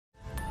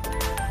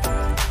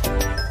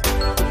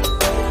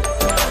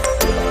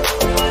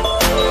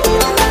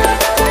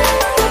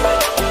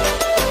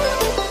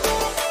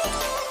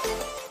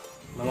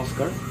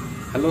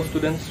Hello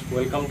students,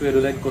 welcome to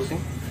Edulite Coaching.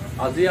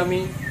 আজি আমি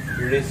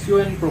ratio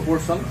and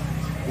proportion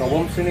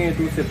নৱম শ্ৰেণীৰ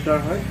এটো চেপ্টাৰ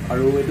হয়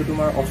আৰু এটো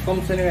তোমাৰ অষ্টম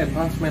শ্ৰেণীৰ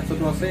এডভান্স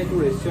ম্যাথছটো আছে এটো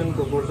ratio and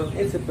proportion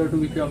এই চেপ্টাৰটো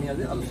বিষয়ে আমি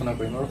আজি আলোচনা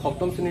কৰিম আৰু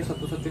সপ্তম শ্ৰেণীৰ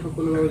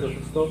ছাত্ৰ-ছাত্ৰীসকলৰ বাবে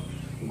যথেষ্ট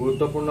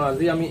গুৰুত্বপূৰ্ণ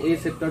আজি আমি এই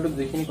চেপ্টাৰটোত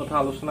যিখিনি কথা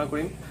আলোচনা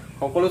কৰিম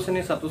সকলো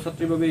শ্ৰেণীৰ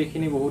ছাত্ৰ-ছাত্ৰীৰ বাবে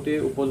এইখিনি বহুতে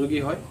উপযোগী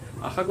হয়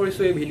আশা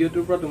কৰিছো এই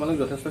ভিডিঅটোৰ পৰা তোমালোক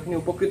যথেষ্টখিনি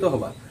উপকৃত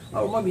হ'বা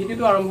আৰু মই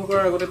ভিডিঅটো আৰম্ভ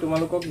কৰাৰ আগতে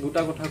তোমালোকক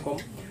দুটা কথা কম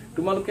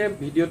তোমালোকে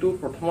ভিডিঅটো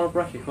প্ৰথমৰ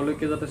পৰা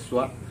শেষলৈকে যাতে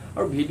চোৱা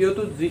আৰু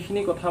ভিডিঅটো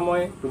যিখিনি কথা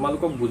মই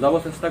তোমালোকক বুজাব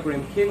চেষ্টা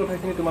কৰিম সেই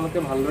কথাখিনি তোমালোকে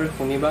ভালদৰে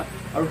শুনিবা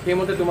আৰু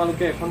সেইমতে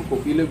তোমালোকে এখন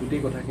কপি লৈ গুটি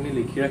কথাখিনি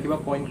লিখি ৰাখিবা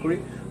পইণ্ট কৰি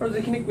আৰু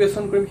যিখিনি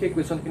কোৱেশ্চন কৰিম সেই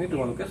কোৱেশ্চনখিনি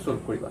তোমালোকে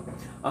সলভ কৰিবা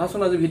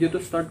আহাচোন আজি ভিডিঅটো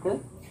ষ্টাৰ্ট কৰোঁ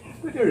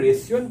এটা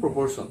ৰেশিও এণ্ড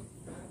প্ৰপৰচন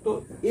তো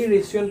এই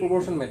ৰেশিও এণ্ড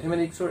প্ৰপৰচন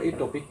ম্যাথমেটিক্সৰ এই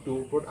টপিকটোৰ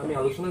ওপৰত আমি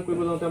আলোচনা কৰিব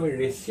যাওঁতে আমি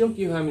ৰেশিও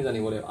কি হয় আমি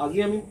জানিব লাগিব আজি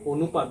আমি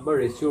অনুপাত বা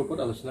ৰেশিওৰ ওপৰত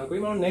আলোচনা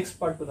কৰিম আৰু নেক্সট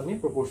পাৰ্টত আমি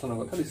প্ৰপৰচনৰ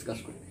কথা ডিসকাস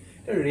কৰিম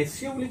এটা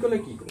ৰেশিও বুলি ক'লে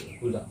কি কয়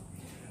বুজা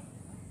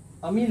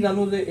আমি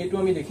জানো যে এটো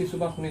আমি দেখিছো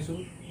বা শুনিছো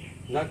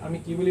যাক আমি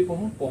কি বুলি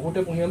পঢ়োতে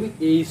আমি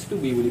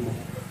a:b বুলি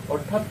পঢ়ো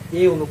অৰ্থাৎ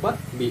a অনুপাত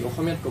b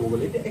অসমীয়াত ক'ব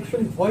গ'লে এটা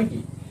একচুয়ালি হয়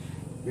কি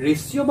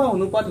ৰেশিও বা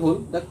অনুপাত হ'ল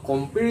দা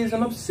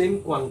কম্পেৰিজন অফ সেম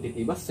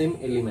কোৱান্টিটি বা সেম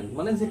এলিমেন্ট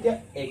মানে যেতিয়া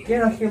একে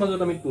ৰাশিৰ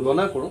মাজত আমি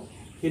তুলনা কৰো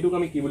হেতুক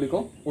আমি কি বুলি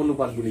কওঁ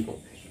অনুপাত বুলি কওঁ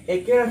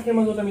একে ৰাশিৰ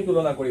মাজত আমি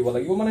তুলনা কৰিব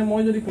লাগিব মানে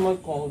মই যদি তোমাক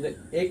কওঁ যে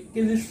 1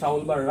 কেজি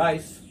চাউল বা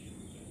ৰাইস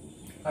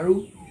আৰু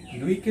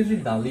 2 কেজি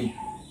দালি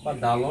বা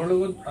ডালৰ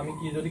লগত আমি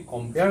কি যদি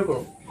কম্পেয়াৰ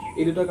কৰো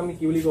এই দুটাক আমি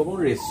কি বুলি ক'ব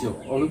ৰেশিও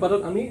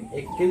অনুপাতত আমি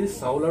 1 কেজি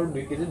চাউল আৰু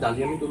 2 কেজি দালি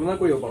আমি তুলনা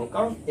কৰিব পাৰো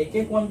কাৰণ একে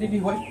কোৱান্টিটি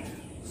হয়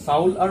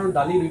চাউল আৰু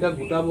দালি দুটা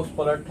গোটা বস্তু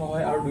পদাৰ্থ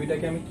হয় আৰু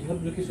দুইটাকে আমি কিহত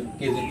জুখিছো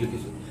কেজিত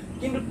জুখিছো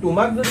কিন্তু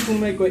তোমাক যদি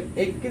কোনোবাই কয়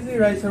 1 কেজি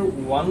ৰাইস আৰু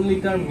 1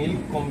 লিটাৰ মিল্ক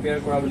কম্পেয়াৰ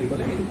কৰা বুলি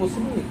ক'লে এটো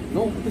পসিবল নেকি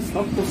নো ইট ইজ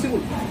নট পসিবল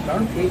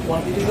কাৰণ এই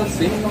কোৱান্টিটিটো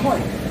সেম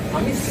নহয়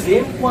আমি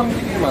সেম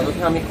কোৱান্টিটিৰ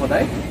মাজতে আমি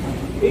সদায়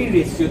এই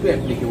ৰেশিওটো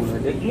এপ্লিকেবল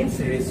হয় দ্যাট মিন্স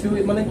ৰেশিও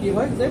মানে কি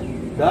হয় যে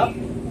দা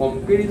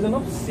comparison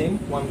of same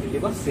quantity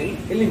বা same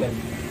element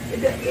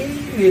এটা এই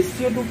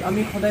ৰেশিওটোক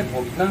আমি সদায়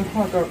ভগ্নাংশ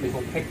আকাৰত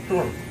লিখো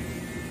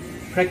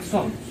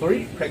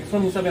ফ্ৰেকশন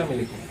হিচাপে আমি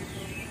লিখো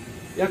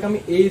ইয়াক আমি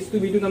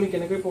a:b টোক আমি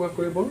কেনেকৈ প্ৰকাশ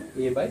কৰিব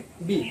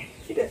a/b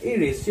এটা এই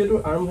ৰেশিওটোৰ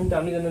আৰম্ভণিতে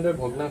আমি যেনেদৰে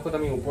ভগ্নাংশত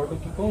আমি ওপৰটো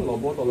কি কওঁ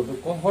লব তলটো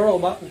কওঁ হৰ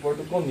বা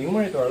ওপৰটো কওঁ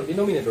নিউমাৰেটৰ আৰু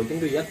ডিনোমিনেটৰ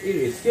কিন্তু ইয়াত এই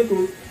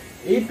ৰেশিওটোৰ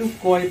এইটোক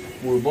কয়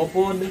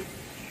পূৰ্বপদ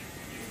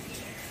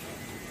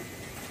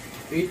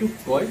এইটোক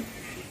কয়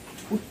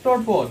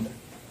উত্তৰপদ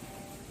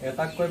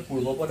এটা কয়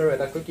পূৰ্বপদ আৰু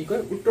এটা কয় কি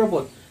কয়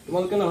উত্তৰপদ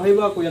তোমালোকে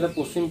নভাবিবা আকৌ ইয়াতে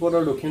পশ্চিম পদ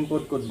আৰু দক্ষিণ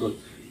পদ ক'ত গ'ল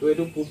তো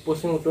এটো পূব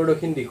পশ্চিম উত্তৰ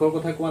দক্ষিণ দিশৰ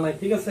কথা কোৱা নাই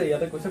ঠিক আছে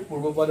ইয়াতে কৈছে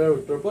পূৰ্বপদ আৰু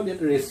উত্তৰপদ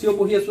ইয়াত ৰেশিও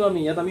পঢ়ি আছো আমি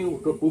ইয়াত আমি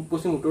পূব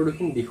পশ্চিম উত্তৰ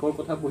দক্ষিণ দিশৰ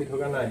কথা পঢ়ি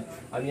থকা নাই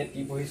আমি ইয়াত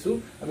কি পঢ়িছো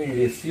আমি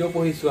ৰেশিও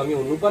পঢ়িছো আমি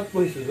অনুপাত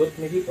পঢ়িছো যত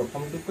নেকি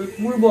প্ৰথমটো কয়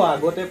পূৰ্ব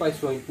আগতে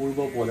পাইছো আমি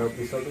পূৰ্বপদ আৰু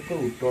পিছৰটো কয়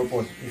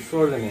উত্তৰপদ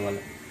পিছৰ জানি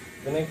মানে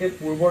যেনেকৈ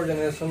পূৰ্বৰ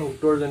জেনেৰেশ্যন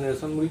উত্তৰ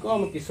জেনেৰেশ্যন বুলি কওঁ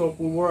আমি পিছৰ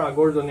পূৰ্বৰ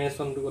আগৰ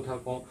জেনেৰেশ্যনটো কথা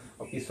কওঁ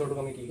আৰু পিছৰটোক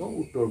আমি কি কওঁ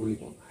উত্তৰ বুলি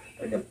কওঁ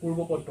এটা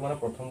পূৰ্বপদটো মানে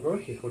প্ৰথমটো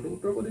শেষৰটো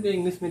উত্তৰপদ এতিয়া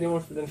ইংলিছ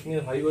মিডিয়ামৰ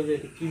ষ্টুডেণ্টখিনিয়ে ভাবিব যে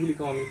এইটো কি বুলি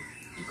কওঁ আমি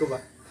কি ক'বা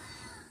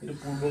এইটো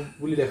পূৰ্ব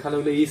বুলি দেখালে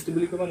বোলে ইষ্ট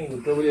বুলি ক'বা নেকি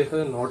উত্তৰ বুলি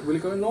দেখালে নৰ্থ বুলি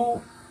ক'বা ন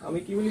আমি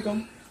কি বুলি ক'ম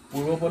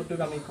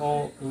পূৰ্বপদটোক আমি কওঁ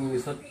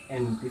ইংলিছত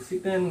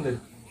এণ্টিচিডেণ্ট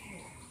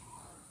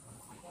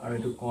আৰু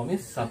এইটো কওঁ আমি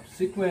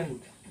ছাবচিকুৱেণ্ট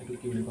এইটো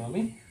কি বুলি কওঁ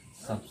আমি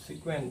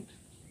ছাবচিকুৱেণ্ট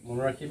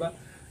মনত ৰাখিবা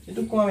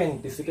এইটো কওঁ আমি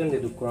এণ্টিচিডেণ্ট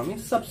এইটো কওঁ আমি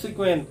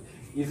ছাবচিকুৱেণ্ট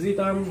ইজি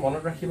টাৰ্ম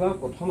মনত ৰাখিবা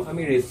প্ৰথম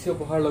আমি ৰেশিও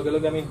পঢ়াৰ লগে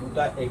লগে আমি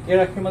দুটা একে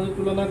ৰাশিৰ মাজত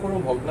তুলনা কৰোঁ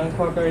ভগ্নাংশ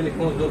আকাৰে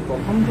লিখোঁ য'ত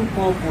প্ৰথমটো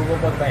কওঁ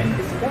পূৰ্বপদ বা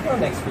এণ্টিচিডেণ্ট আৰু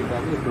নেক্সটটো কওঁ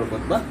আমি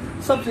উত্তৰপদ বা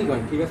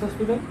ছাবচিকুৱেণ্ট ঠিক আছে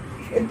ষ্টুডেণ্ট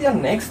এতিয়া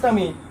নেক্সট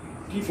আমি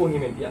কি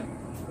পঢ়িম এতিয়া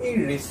এই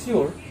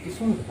ৰেশিওৰ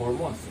কিছুমান ধৰ্ম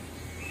আছে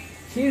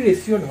সেই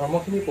ৰেশিওৰ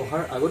ধৰ্মখিনি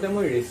পঢ়াৰ আগতে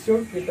মই ৰেশিওৰ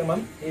কেইটামান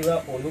এইবা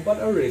অনুপাত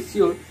আৰু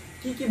ৰেশিওৰ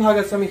কি কি ভাগ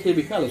আছে আমি সেই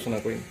বিষয়ে আলোচনা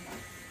কৰিম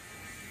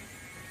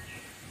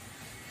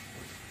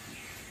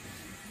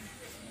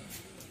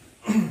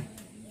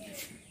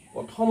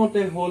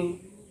প্ৰথমতে হ'ল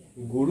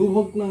গুৰু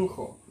ভগ্নাংশ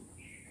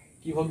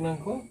কি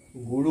ভগ্নাংশ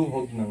গুৰু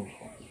ভগ্নাংশ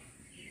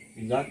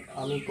যাক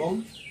আমি কম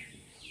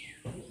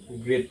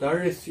গ্ৰেটাৰ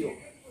ৰেশিও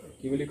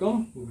কি বুলি কম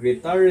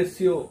গ্ৰেটাৰ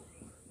ৰেশিও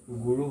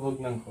গুৰু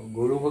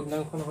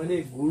ভগ্নাংশ নহয়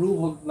দেই গুৰু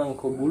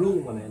ভগ্নাংশ গুৰু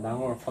মানে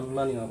ডাঙৰ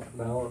সন্মানীয়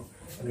ডাঙৰ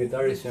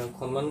গ্ৰেটাৰ ৰেশিও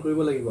সন্মান কৰিব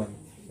লাগিব আমি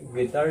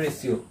গ্ৰেটাৰ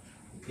ৰেশিও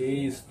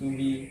a:b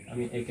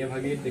আমি একে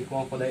ভাগে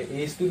দেখুৱাও সদায়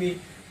a:b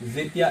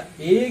যেতিয়া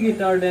a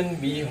greater than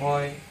b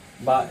হয়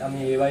বা আমি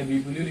a/b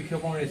বুলিও লিখিব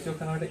পাৰোঁ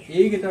ৰেশিওখনতে a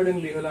greater than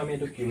b হ'লে আমি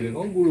এইটো কি বুলি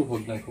কওঁ গুৰু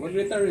ভগ্নাংশ বা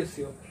গ্ৰেটাৰ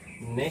ৰেশিও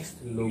নেক্সট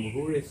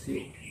লঘু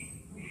ৰেশিও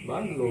বা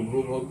লঘু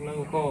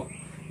ভগ্নাংশ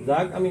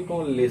যাক আমি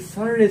কওঁ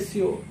লেছাৰ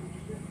ৰেশিও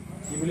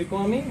কি বুলি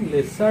কওঁ আমি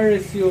লেছাৰ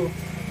ৰেশিও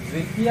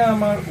যেতিয়া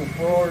আমাৰ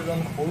ওপৰৰজন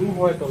সৰু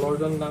হয়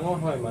তলৰজন ডাঙৰ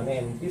হয় মানে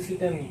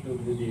এণ্টিচিডেণ্টটো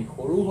যদি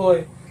সৰু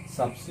হয়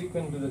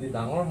সাবসিকুৱেন্টটো যদি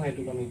ডাঙৰ হয়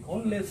এটো আমি কওঁ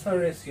লেছাৰ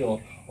ৰেশিও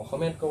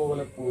অসমীয়াত ক'ব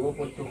গ'লে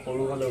পূৰ্বপদটো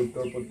সৰু হ'লে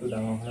উত্তৰপদটো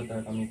ডাঙৰ হ'লে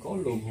তাক আমি কওঁ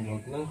লঘু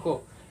ভগ্নাংশ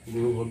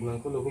গুৰু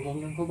ভগ্নাংশ লঘু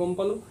ভগ্নাংশ গম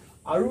পালো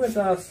আৰু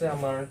এটা আছে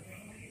আমাৰ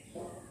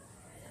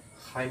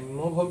সাম্য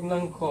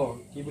ভগ্নাংশ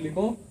কি বুলি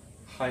কওঁ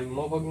সাম্য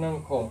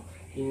ভগ্নাংশ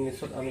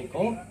ইংলিছত আমি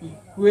কওঁ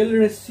ইকুৱেল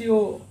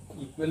ৰেচিঅ'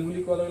 ইকুৱেল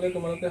বুলি কোৱাৰ লগে লগে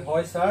তোমালোকে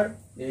হয় ছাৰ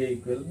এ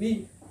ইকুৱেল বি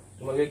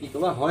তোমালোকে কি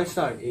ক'বা হয়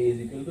sir A is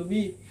equal to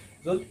B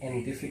য'ত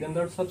এণ্টিচিডেণ্ট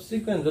আৰু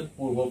ছাবচিকুৱেণ্ট য'ত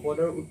পূৰ্বপদ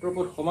আৰু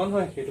উত্তৰপদ সমান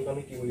হয় সেইটোক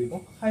আমি কি বুলি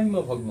কওঁ সাম্য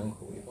ভগ্নাংশ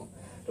বুলি কওঁ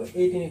তো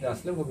এই তিনিটা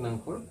আছিলে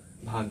ভগ্নাংশৰ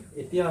ভাগ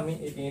এতিয়া আমি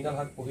এই তিনিটা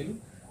ভাগ পঢ়িলোঁ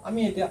আমি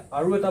এতিয়া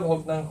আৰু এটা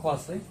ভগ্নাংশ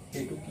আছে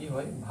সেইটো কি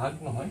হয় ভাগ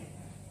নহয়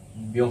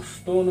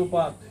ব্যস্ত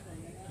অনুপাত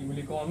কি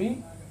বুলি কওঁ আমি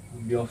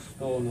ব্যস্ত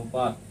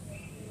অনুপাত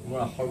মোৰ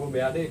আখৰবোৰ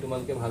বেয়া দেই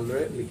তোমালোকে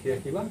ভালদৰে লিখি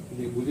ৰাখিবা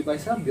বুজি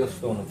পাইছা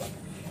ব্যস্ত অনুপাত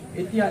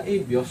এতিয়া এই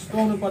ব্যস্ত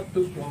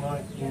অনুপাতটোক তোমাৰ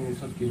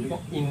ইংলিছত কি বুলি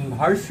কওঁ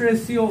ইনভাৰ্স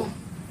ৰেচিঅ'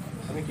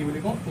 আমি কি বুলি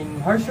কওঁ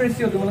ইনভাৰ্স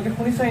ৰেচিঅ' তোমালোকে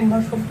শুনিছা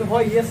ইনভাৰ্স শব্দটো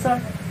হয় yes sir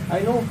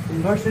I know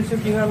ইনভাৰ্স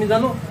ratio' কি হয় আমি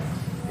জানো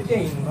এতিয়া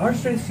ইনভাৰ্স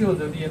ৰেচিঅ'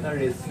 যদি এটা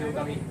ৰেচিঅ'ক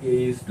আমি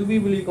a:b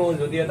বুলি কওঁ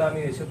যদি এটা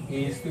আমি ৰেচিঅ'ক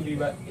a:b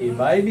বা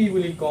a/b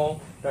বুলি কওঁ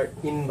তাৰ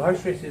ইনভাৰ্স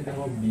ৰেচিঅ'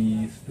 হ'ব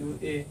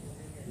b:a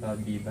বা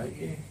b/a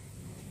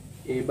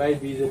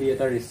a/b যদি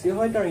এটা ৰেচিঅ'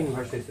 হয় তাৰ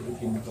ইনভাৰ্স ৰেচিঅ'টো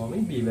কি বুলি কওঁ আমি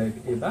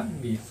b/a বা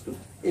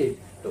b:a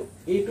তো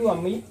এইটো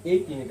আমি এই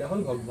তিনিটা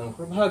হ'ল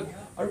ভগ্নাংশৰ ভাগ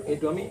আৰু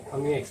এইটো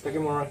আমি এক্সট্ৰাকে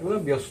মনত ৰাখিব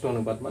লাগিব ব্যস্ত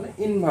অনুপাত মানে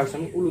ইনভাৰ্স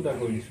আমি উলটা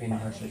কৰি দিছোঁ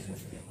ইনভাৰ্স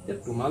ৰেচিঅ' এতিয়া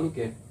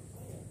তোমালোকে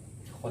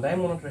সদায়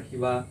মনত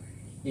ৰাখিবা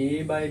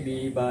a/b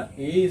বা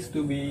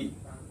a:b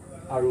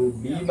আৰু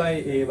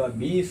b/a বা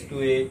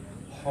b:a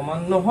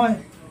সমান নহয়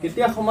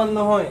কেতিয়া সমান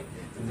নহয়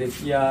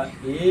যেতিয়া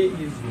a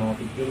is not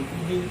equal to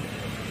b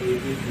a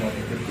is not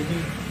equal to b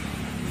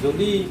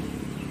যদি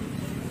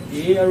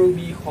a আৰু b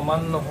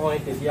সমান নহয়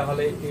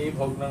তেতিয়াহ'লে এই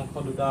ভগ্নাংশ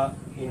দুটা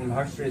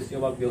ইনভাৰ্স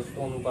ৰেচিঅ' বা ব্যস্ত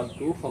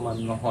অনুপাতটো সমান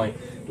নহয়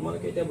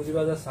তোমালোকে এতিয়া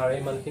বুজিবা যে ছাৰে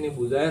ইমানখিনি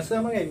বুজাই আছে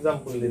আমাক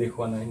এক্সাম্পল দি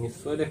দেখুওৱা নাই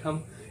নিশ্চয় দেখাম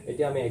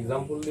এতিয়া আমি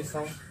এক্সাম্পল দি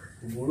চাওঁ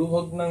গুৰু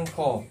ভগ্নাংশ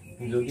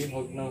যদি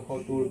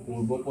ভগ্নাংশটোৰ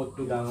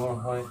পূৰ্বপদটো ডাঙৰ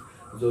হয়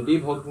যদি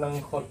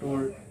ভগ্নাংশটোৰ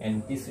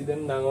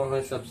এণ্টিচিডেণ্ট ডাঙৰ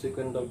হয়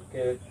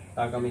ছাবচিকুৱেণ্টতকৈ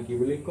তাক আমি কি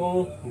বুলি কওঁ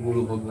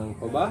গুৰু ভগ্নাংশ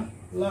বা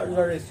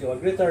লাৰ্জাৰ ৰেচিঅ'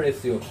 গ্ৰেটাৰ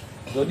ৰেচিঅ'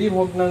 যদি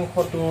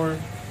ভগ্নাংশটোৰ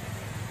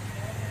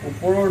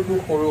ওপৰৰটো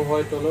সৰু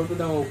হয় তলৰটো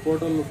ডাঙৰ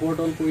ওপৰতল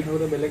কৰি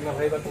থাকোঁতে বেলেগ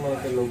নাভাবিবা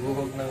তোমালোকে লঘু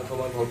ভগ্নাংশ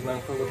বা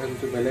ভগ্নাংশৰ কথা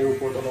কিছু বেলেগ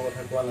ওপৰতলৰ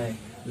কথা কোৱা নাই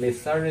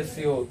লেচাৰ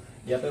ৰেচিঅ'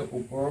 ইয়াতে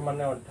ওপৰৰ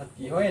মানে অৰ্থাৎ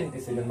কি হয়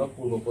এণ্টিচিডেণ্ট বা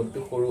পূৰ্বপদটো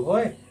সৰু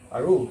হয়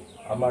আৰু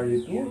আমাৰ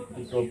যিটো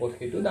উত্তৰপদ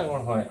সেইটো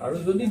ডাঙৰ হয় আৰু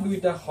যদি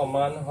দুইটা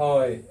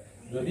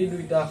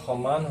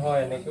সমান হয়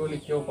এনেকৈও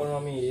লিখিব পাৰোঁ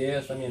আমি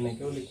আমি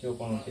এনেকৈও লিখিব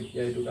পাৰোঁ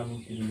তেতিয়া এইটোক আমি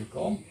কি বুলি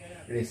কওঁ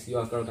ৰেচিঅ'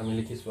 আকাৰত আমি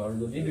লিখিছোঁ আৰু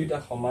যদি দুইটা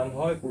সমান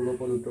হয়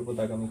পূৰ্বপদ উত্তৰপদ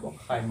তাক আমি কওঁ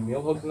সাম্য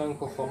ভগ্নাংশ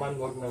সমান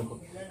ভগ্নাংশ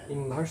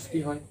ইনভাৰ্স কি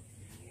হয়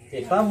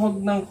এটা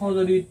ভগ্নাংশ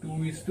যদি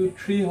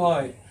 2:3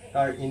 হয়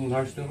তাৰ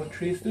ইনভাৰ্সটো হ'ব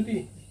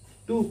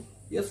 3:2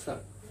 ইয়েছ ছাৰ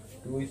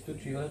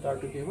 2:3 হ'লে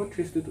তাৰটো কি হ'ব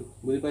 3:2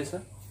 বুজি পাইছা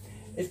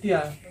এতিয়া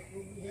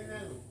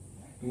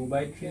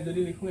 2/3 যদি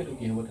লিখোঁ এইটো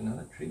কি হ'ব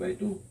তেনেহ'লে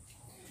 3/2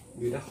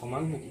 দুইটা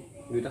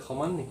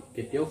সমান নেকি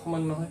কেতিয়াও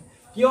সমান নহয়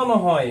কিয়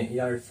নহয়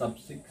ইয়াৰ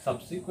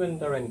ছাবচিকুৱেণ্ট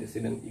আৰু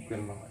এণ্টিচিডেণ্ট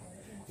ইকুৱেল নহয়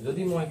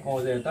যদি মই কওঁ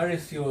যে এটা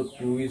ৰেচিঅ'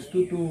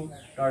 2:2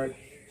 তাৰ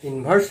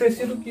ইনভাৰ্স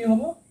ৰেচিঅ'টো কি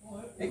হ'ব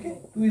একে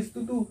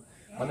 2:2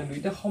 মানে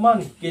দুইটা সমান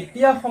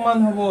কেতিয়া সমান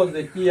হ'ব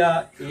যেতিয়া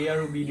a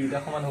আৰু b দুইটা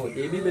সমান হ'ব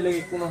a b বেলেগ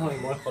একো নহয়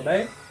মই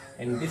সদায়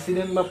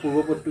এণ্টিচিডেণ্ট বা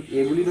পূৰ্বপদটোক a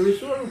বুলি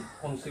ধৰিছোঁ আৰু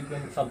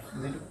কনচিকুৱেণ্ট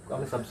যিটো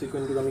আমি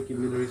ছাবচিকুৱেণ্টটোক আমি কি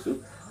বুলি ধৰিছোঁ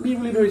b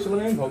বুলি ধৰিছোঁ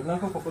মানে আমি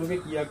ভগ্নাংশ সকলোকে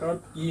কি আকাৰত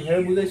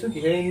কিহেৰে বুজাইছোঁ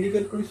কিহেৰে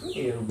ইণ্ডিকেট কৰিছোঁ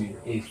a আৰু b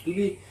h:b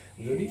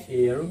যদি a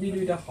আৰু b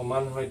দুইটা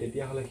সমান হয়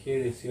তেতিয়াহ'লে সেই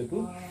ৰেচিঅ'টো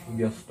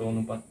ব্যস্ত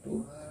অনুপাতটো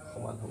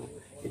সমান হ'ব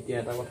এতিয়া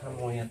এটা কথা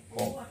মই ইয়াত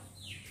কওঁ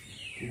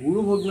গুৰু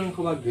ভগ্নাংশ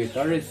বা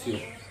গ্ৰেটাৰ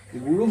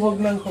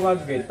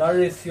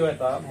ৰেচিঅ'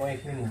 এটা মই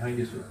এইখিনি মোহাৰি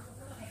দিছোঁ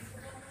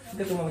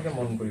এতিয়া তোমালোকে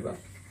মন কৰিবা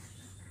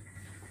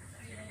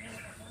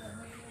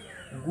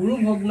গুৰু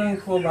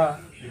ভগ্নাংশ বা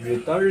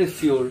গ্ৰেটাৰ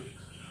ৰেচিঅ'ৰ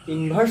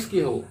ইনভাৰ্স কি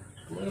হ'ব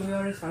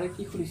তোমালোকে ছাৰে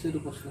কি সুধিছে এইটো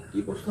কি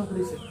প্ৰশ্ন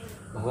সুধিছে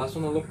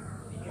ভাবাচোন অলপ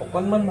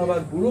অকণমান ভাবা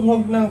গুৰু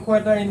ভগ্নাংশ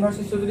এটা ইনভাৰ্স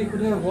ৰেচিঅ' যদি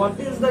সুধে হোৱাট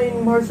ইজ দ্য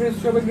ইনভাৰ্স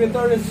ৰেচিঅ' বা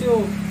greater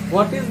ratio'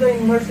 what is the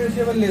ইনভাৰ্স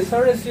ratio' বা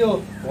lesser ratio'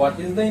 what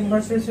is the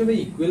ইনভাৰ্স ratio' বা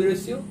ইকুৱেল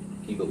ৰেচিঅ'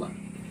 কি ক'বা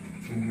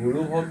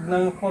গুৰু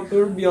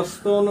ভগ্নাংশটোৰ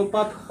ব্যস্ত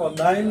অনুপাত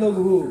সদায়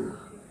লঘু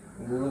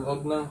গুৰু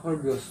ভগ্নাংশৰ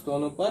ব্যস্ত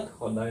অনুপাত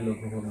সদায়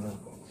লঘু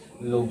ভগ্নাংশ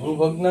লঘু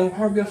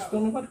ভগ্নাংশৰ ব্যস্ত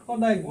অনুপাত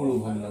সদায় গুৰু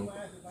ভগ্নাংশ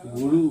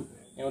গুৰু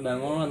এওঁ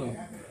ডাঙৰ মানুহ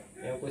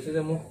এওঁ কৈছে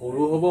যে মোৰ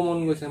সৰু হ'ব মন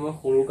গৈছে মই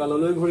সৰু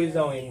কাললৈ ঘূৰি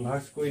যাওঁ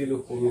ইনভাৰ্স কৰি দিলোঁ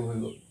সৰু হৈ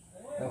গ'ল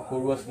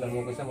সৰু আছিলে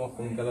মই কৈছে মই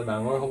সোনকালে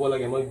ডাঙৰ হ'ব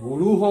লাগে মই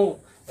গুৰু হওঁ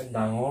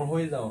ডাঙৰ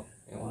হৈ যাওঁ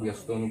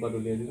ব্যস্ত অনুপাত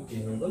উলিয়াই দিলোঁ কি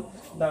হৈ গ'ল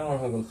ডাঙৰ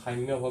হৈ গ'ল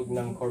সাম্য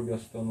ভগ্নাংশৰ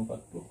ব্যস্ত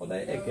অনুপাতটো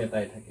সদায়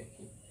একেটাই থাকে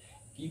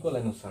কি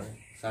ক'লেনো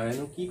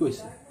ছাৰেনো কি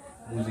কৈছে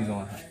বুজি লওঁ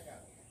আহা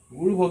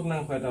গুৰু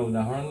ভগ্নাংশ এটা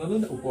উদাহৰণ ল'লোঁ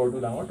ওপৰটো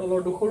ডাঙৰ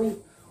তলৰটো সৰু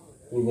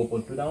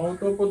পূৰ্বপদটো ডাঙৰ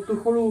উত্তৰপদটো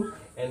সৰু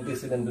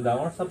এণ্টিচিডেণ্টটো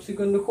ডাঙৰ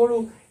ছাবচিকুৱেণ্টটো সৰু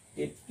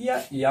এতিয়া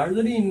ইয়াৰ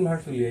যদি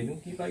ইনভাৰ্স উলিয়াই দিওঁ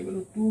কি পাই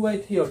গ'লোঁ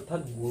 2/3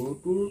 অৰ্থাৎ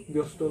গুৰুটোৰ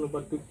ব্যস্ত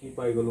অনুপাতটো কি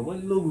পাই গ'লোঁ মই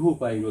লঘু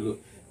পাই গ'লোঁ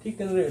ঠিক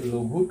তেনেদৰে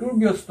লঘুটোৰ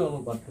ব্যস্ত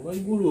অনুপাতটো মই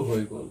গুৰু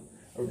হৈ গ'ল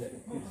আৰু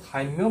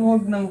সাম্য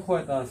ভগ্নাংশ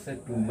এটা আছে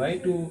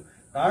 2/2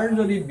 তাৰ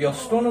যদি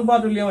ব্যস্ত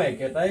অনুপাত উলিয়াওঁ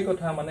একেটাই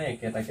কথা মানে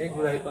একেটাকে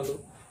ঘূৰাই পালোঁ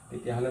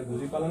তেতিয়া হলে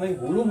বুজি পালা নাই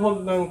গুৰু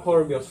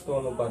ভগ্নাংশৰ ব্যস্ত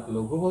অনুপাত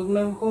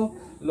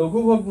লঘু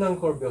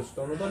ভগ্নাংশৰ ব্যস্ত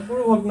অনুপাত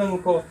গুৰু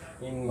ভগ্নাংশ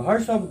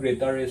inverse of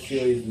greater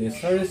ratio is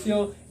laser ratio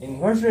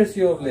inverse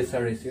ratio of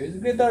laser ratio is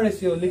greater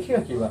ratio লিখি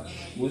রাখিবা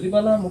বুজি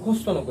পালা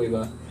মুখস্থ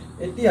নকৰিবা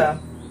এতিয়া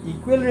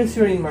equal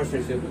ratio inverse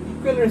ratio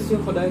equal ratio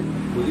সদায়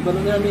বুজি পালো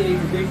যে আমি এই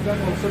দুটা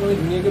কনসেপ্ট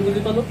ধুনিয়াকে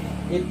বুজি পালো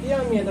এতিয়া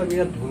আমি এটা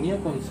বিৰাট ধুনিয়া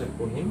কনসেপ্ট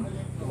পঢ়িম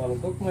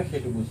তোমালোকক মই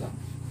হেতু বুজাম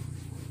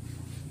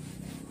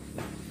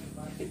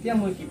এতিয়া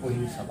মই কি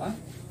পঢ়িম চাবা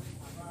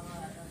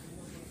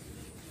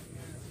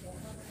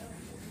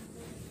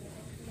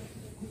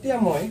এতিয়া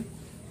মই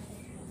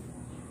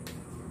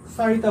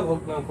চাৰিটা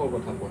ভগ্নাংশৰ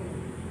কথা পঢ়িম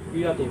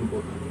বিৰাট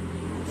ইম্পৰ্টেন্ট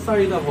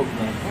চাৰিটা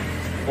ভগ্নাংশ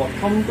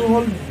প্ৰথমটো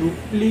হল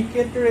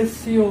ডুপ্লিকেট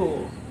ৰেশিও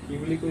কি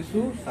বুলি কৈছো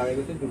চাৰি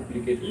কৈছে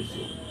ডুপ্লিকেট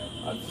ৰেশিও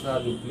আচ্ছা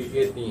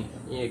ডুপ্লিকেট ই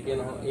একে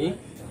নহয় ই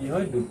কি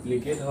হয়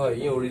ডুপ্লিকেট হয়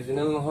ই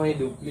অৰিজিনাল নহয়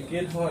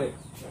ডুপ্লিকেট হয়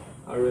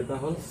আৰু এটা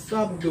হল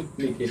সাব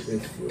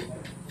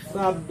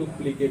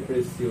ডুপ্লিকেট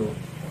ৰেশিও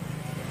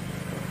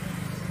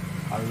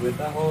আৰু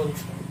এটা হল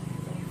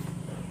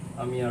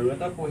আমি আৰু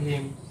এটা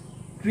পঢ়িম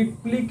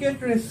ট্ৰিপ্লিকেট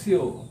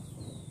ৰেশিও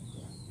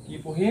কি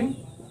পঢ়িম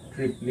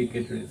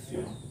ট্ৰিপ্লিকেট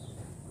ৰেশিও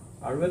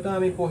আৰু এটা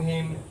আমি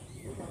পঢ়িম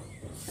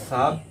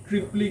সাব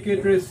ট্ৰিপ্লিকেট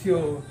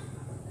ৰেশিও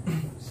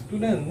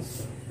স্টুডেন্টস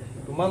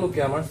তোমালোকে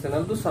আমাৰ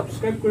চেনেলটো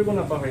সাবস্ক্ৰাইব কৰিব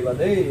নাপাহৰিবা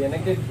দেই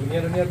এনেকে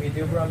ধুনিয়া ধুনিয়া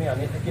ভিডিঅ'বোৰ আমি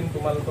আনি থাকিম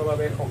তোমালোকৰ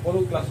বাবে সকলো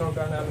ক্লাছৰ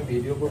কাৰণে আমি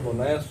ভিডিঅ'বোৰ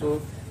বনাই আছো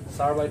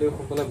স্যাৰ বাইদেউ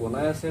সকলে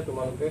বনাই আছে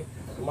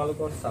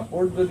তোমালোকৰ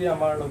সাপোৰ্ট যদি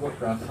আমাৰ লগত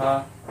ৰাখা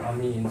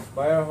আমি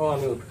ইনস্পায়াৰ হওঁ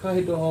আমি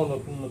উৎসাহিত হওঁ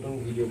নতুন নতুন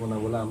ভিডিঅ'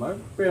 বনাবলৈ আমাৰ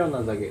প্ৰেৰণা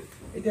জাগে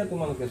এতিয়া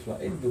তোমালোকে চোৱা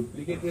এই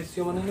ডুপ্লিকেট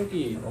ৰেশিও মানে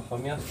কি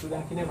অসমীয়া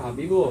ষ্টুডেণ্টখিনি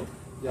ভাবিব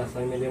যে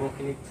আছামী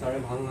মিডিয়ামৰখিনিক ছাৰে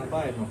ভাল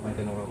নাপায় নহয়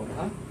তেনেকুৱা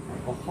কথা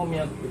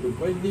অসমীয়াত এইটো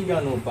কয়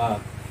দ্বিগানুপাত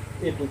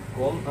এইটো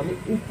কম আমি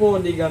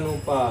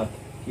উপদিগানুপাত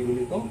কি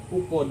বুলি কম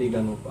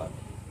উপদিগানুপাত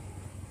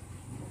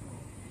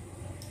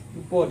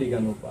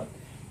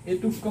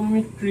এইটো কম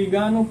আমি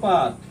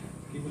ত্ৰিগানুপাত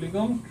কি বুলি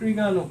কম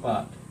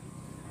ত্ৰিগানুপাত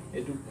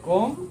এইটো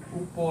কম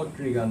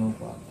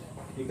উপত্ৰিগানুপাত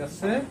ঠিক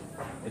আছে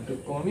এইটো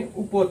কম আমি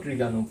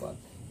উপত্ৰিগানুপাত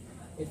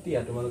এতিয়া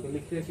তোমালোকে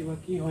লিখি ৰাখিবা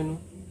কি হয়নো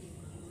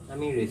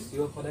আমি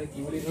ৰেশিও সদায় কি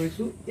বুলি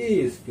ধৰিছো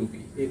a:b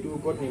এইটো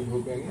ওপৰত নিৰ্ভৰ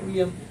কৰি আমি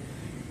উলিয়াম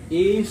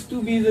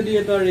a:b যদি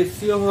এটা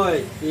ৰেশিও হয়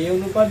a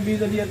অনুপাত b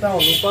যদি এটা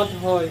অনুপাত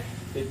হয়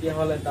তেতিয়া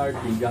হলে তাৰ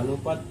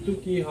দ্বিগানুপাতটো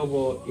কি হ'ব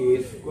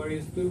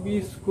a²b²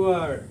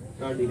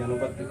 তাৰ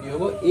দ্বিগানুপাতটো কি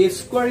হ'ব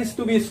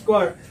a²b²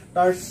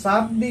 তাৰ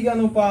সাব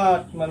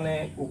দ্বিগানুপাত মানে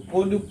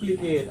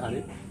উপডুপ্লিকেট আৰে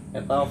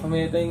এটা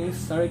অসমীয়া এটা ইংলিছ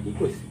ছাৰে কি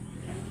কৈছে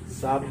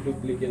সাব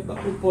ডুপ্লিকেট বা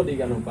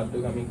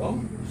উপদিগানুপাতটোক আমি কম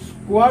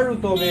square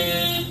root of a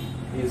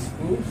is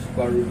to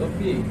square root of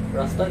b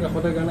ৰাস্তাৰ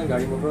কাষতে কাৰণে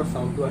গাড়ী মটৰৰ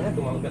সাউণ্ডটো আহে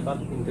তোমালোকে তাত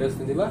ইন্টাৰেষ্ট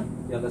দিবা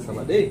ইয়াতে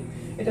চাবা দেই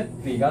এটা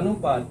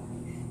ত্ৰিগানুপাত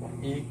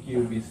a³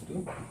 is to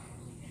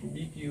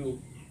b³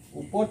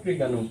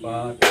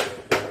 উপত্ৰিগানুপাত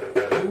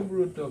cube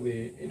root of a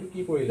এটো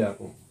কি কৰিলে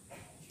আকৌ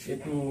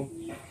এটো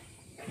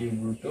cube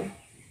root of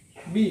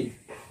b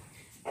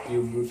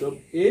cube root of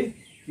a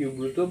cube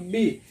root of b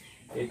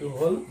এটো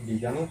হল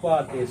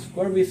দ্বিগানুপাত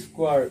a²b²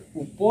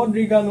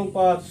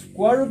 উপদ্বিগানুপাত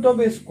square root of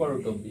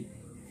a² b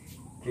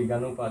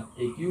ত্ৰিগানুপাত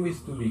a³ is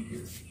to b³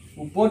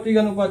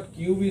 উপত্ৰিগানুপাত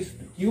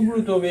cube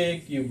root of a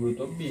cube root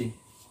of b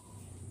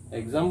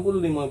example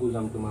the মই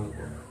বুজাম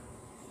তোমালোকক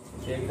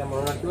এইটা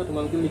মনত ৰাখিবা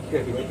তোমালোকে লিখি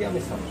ৰাখিবা কি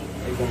আমি চাম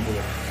এক্সাম্পল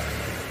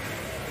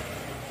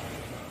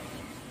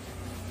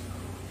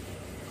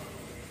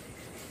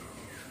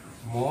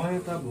মই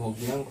এটা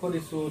ভগ্নাংশ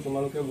দিছো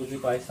তোমালোকে বুজি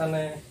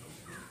পাইছানে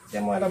যে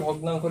মই এটা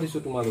ভগ্নাংশ দিছো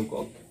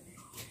তোমালোকক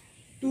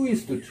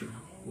 2:3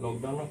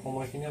 লকডাউনৰ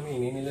সময়খিনি আমি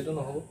ইনে নিলেতো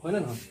নহব হয় না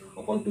নহয়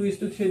অকল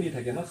 2:3 দি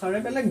থাকে না সাৰে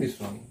বেলেগ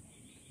দিছো আমি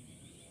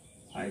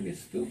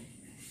 5:6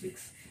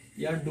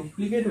 ইয়াৰ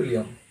ডুপ্লিকেট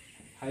উলিয়াম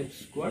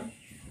 5²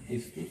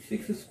 is to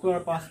 6²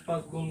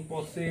 5 গুণ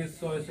 25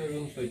 6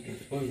 গুণ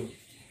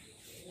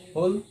 34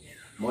 হল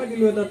মই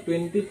দিলো এটা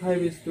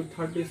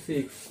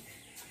 25:36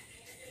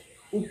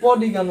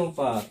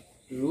 উপদিগানুপাত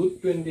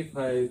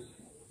 √25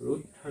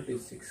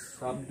 √36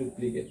 সাব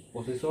ডুপ্লিকেট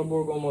 25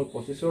 বৰ্গমূল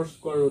 25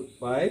 স্কয়াৰ ৰুট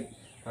 5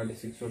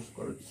 36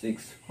 স্কয়াৰ ৰুট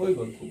 6 হৈ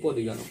গল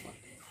উপদিগানুপাত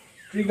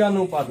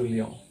ত্ৰিগানুপাত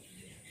উলিয়াও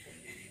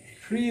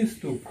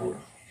 3:4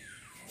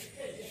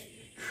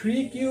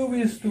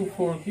 3³ is to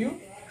 4³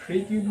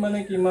 3³ মানে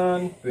কিমান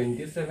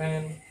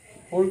 27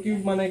 4³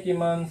 মানে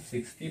কিমান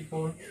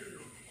 64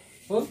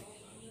 হল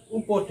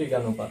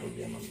উপত্ৰিগানুপাত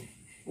উলিয়াম আমি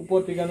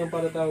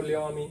উপত্ৰিগানুপাত এটা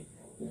উলিয়াও আমি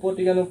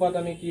উপত্ৰিগানুপাত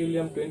আমি কি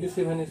উলিয়াম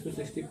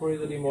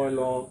 27:64 যদি মই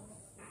লওঁ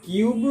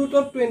কিউব ৰুট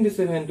অফ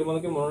 27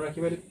 তোমালোকে মনত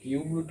ৰাখিবা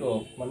কিউব ৰুট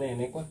অফ মানে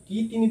এনেকুৱা কি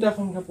তিনিটা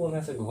সংখ্যা পূৰণ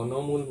আছে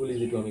ঘনমূল বুলি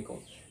যেটো আমি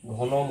কওঁ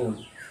ঘনমূল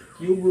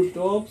কিউব ৰুট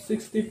অফ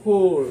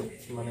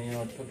 64 মানে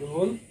অৰ্থটো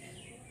হল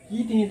কি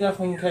তিনিটা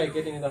সংখ্যা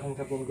একে তিনিটা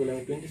সংখ্যা পূৰণ কৰিলে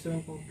আমি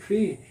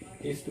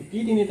 27.3 is to কি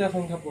তিনিটা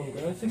সংখ্যা পূৰণ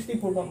কৰিলে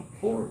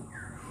 64.4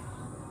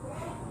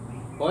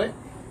 হয়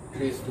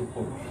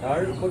 3:4 তাৰ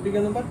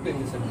উপত্ৰিগানুপাত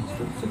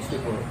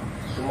 27:64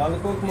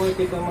 তোমালোকক মই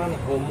কেইটামান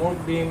হোমৱৰ্ক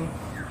দিম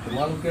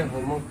তোমালোকে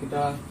হোমৱৰ্ক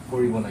কিটা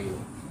কৰিব লাগিব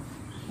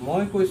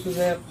মই কৈছো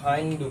যে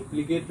find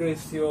duplicate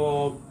ৰেশিও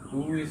of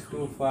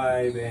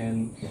 2:5 and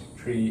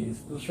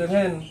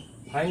 3:7.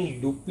 Find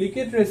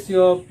duplicate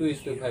ratio of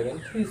 2:5 and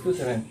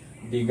 3:7.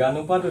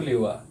 Diganupat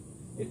uliwa.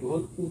 Etu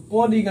hol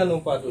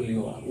upodiganupat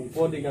uliwa.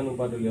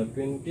 Upodiganupat uliwa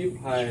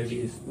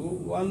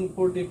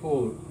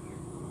 25:144.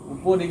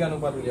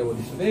 Upodiganupat uliwa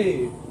disu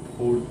dei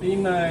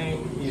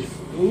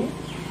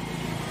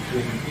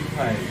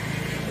 49:25.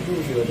 Etu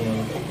uliwa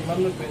tomalok kiman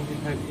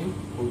 25 in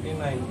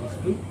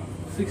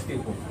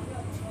 49:64.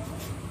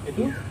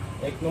 Etu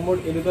এক নম্বৰ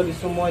এলুটা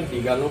দিছো মই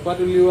দিগানুপাত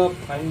উলিওৱা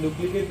fine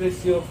duplicate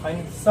ৰেশিও fine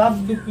sub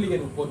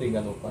duplicate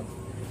উপদিগানুপাত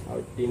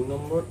আৰু 3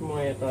 নম্বৰত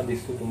মই এটা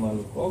দিছো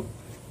তোমালোকক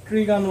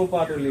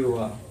ত্ৰিগানুপাত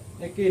উলিওৱা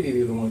একে দি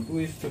দিলো মই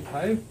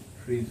 2:5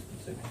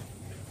 3:7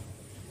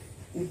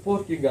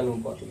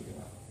 উপত্ৰিগানুপাত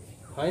উলিওৱা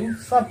ফাইন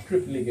সাব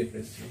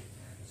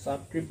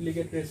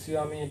ট্ৰিপ্লিকেট ৰেশিও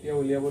আমি এতিয়া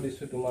উলিয়াব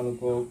দিছো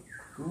তোমালোকক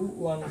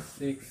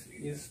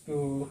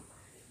 216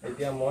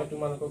 এতিয়া মই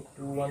তোমালোকক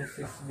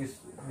 216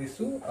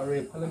 দিছো আৰু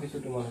এফালে দিছো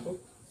তোমালোকক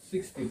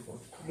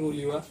 64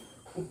 উলিওৱা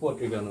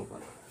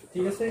উপত্ৰিগানুপাত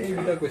ঠিক আছে এই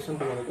দুটা কোৱেশ্চন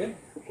তোমালোকে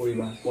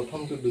কৰিবা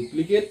প্ৰথমটো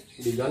ডুপ্লিকেট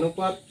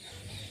দিগানুপাত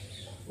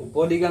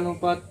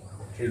উপদিগানুপাত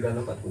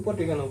ত্ৰিগানুপাত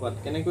উপত্ৰিগানুপাত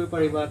কেনেকৈ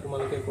পাৰিবা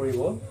তোমালোকে কৰিব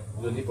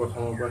যদি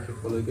প্ৰথমৰ পৰা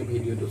শেষলৈকে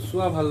ভিডিওটো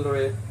চোৱা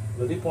ভালদৰে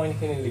যদি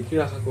পইণ্টখিনি লিখি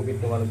ৰাখা কপিত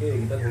তোমালোকে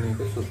এইটা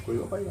ধুনীয়াকৈ সলভ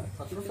কৰিব পাৰিবা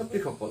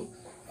ছাত্ৰ-ছাত্ৰীসকল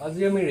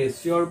আজি আমি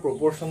ৰেশিও আৰু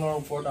প্ৰপৰচনৰ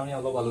ওপৰত আমি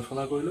অলপ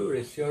আলোচনা কৰিলো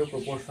ৰেশিও আৰু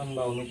প্ৰপৰচন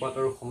বা অনুপাত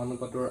আৰু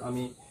সমানুপাতৰ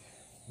আমি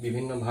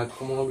বিভিন্ন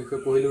ভাগসমূহৰ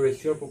বিষয়ে পঢ়িলো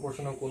ৰেশিও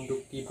প্ৰপৰচনৰ কোনটো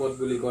কি পদ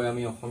বুলি কয়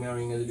আমি অসমীয়া আৰু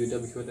ইংৰাজী দুটা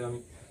বিষয়তে আমি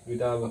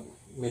দুটা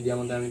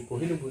মিডিয়ামতে আমি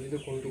পঢ়িলো বুজিলো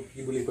কোনটো কি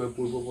বুলি কয়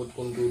পূৰ্বপদ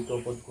কোনটো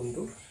উত্তৰপদ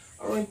কোনটো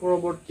আৰু এই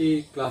পৰৱৰ্তী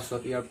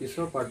ক্লাছত ইয়াৰ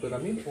পিছৰ পাৰ্টত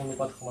আমি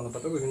অনুপাত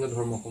সমানুপাতৰ বিভিন্ন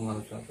ধৰ্মসমূহ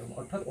আলোচনা কৰিম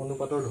অৰ্থাৎ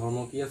অনুপাতৰ ধৰ্ম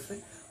কি আছে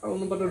আৰু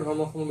অনুপাতৰ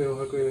ধৰ্মসমূহ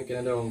ব্যৱহাৰ কৰি আমি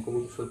কেনেদৰে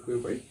অংকবোৰ সলভ কৰিব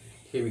পাৰি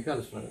সেই বিষয়ে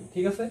আলোচনা কৰিম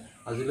ঠিক আছে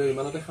আজিলৈ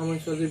ইমানতে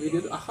সামৰিছো আজি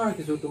ভিডিওটো আশা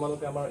ৰাখিছো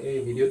তোমালোকে আমাৰ এই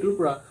ভিডিওটোৰ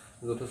পৰা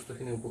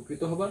যথেষ্টখিনি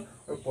উপকৃত হ'বা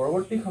আৰু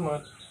পৰৱৰ্তী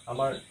সময়ত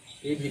আমাৰ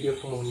এই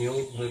ভিডিওসমূহ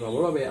নিয়মিতভাৱে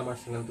পাবৰ বাবে আমাৰ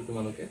চেনেলটো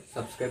তোমালোকে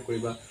সাবস্ক্ৰাইব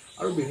কৰিবা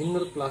আৰু বিভিন্ন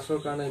ক্লাছৰ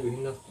কাৰণে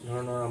বিভিন্ন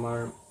ধৰণৰ আমাৰ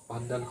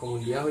পাঠদানসমূহ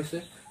দিয়া হৈছে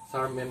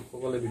ছাৰ মেম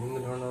সকলে বিভিন্ন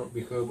ধৰণৰ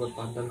বিষয়ৰ ওপৰত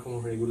পাঠদানসমূহ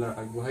ৰেগুলাৰ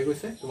আগবঢ়াই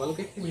গৈছে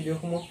তোমালোকে সেই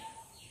ভিডিওসমূহ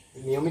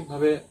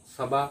নিয়মিতভাৱে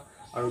চাবা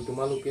আৰু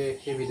তোমালোকে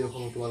সেই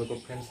ভিডিওসমূহ তোমালোকৰ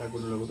ফ্ৰেণ্ড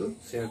সাৰ্কেলৰ লগতো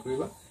শ্বেয়াৰ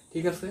কৰিবা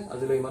ঠিক আছে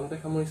আজিলৈ ইমানতে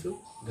সামৰিছো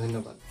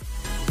ধন্যবাদ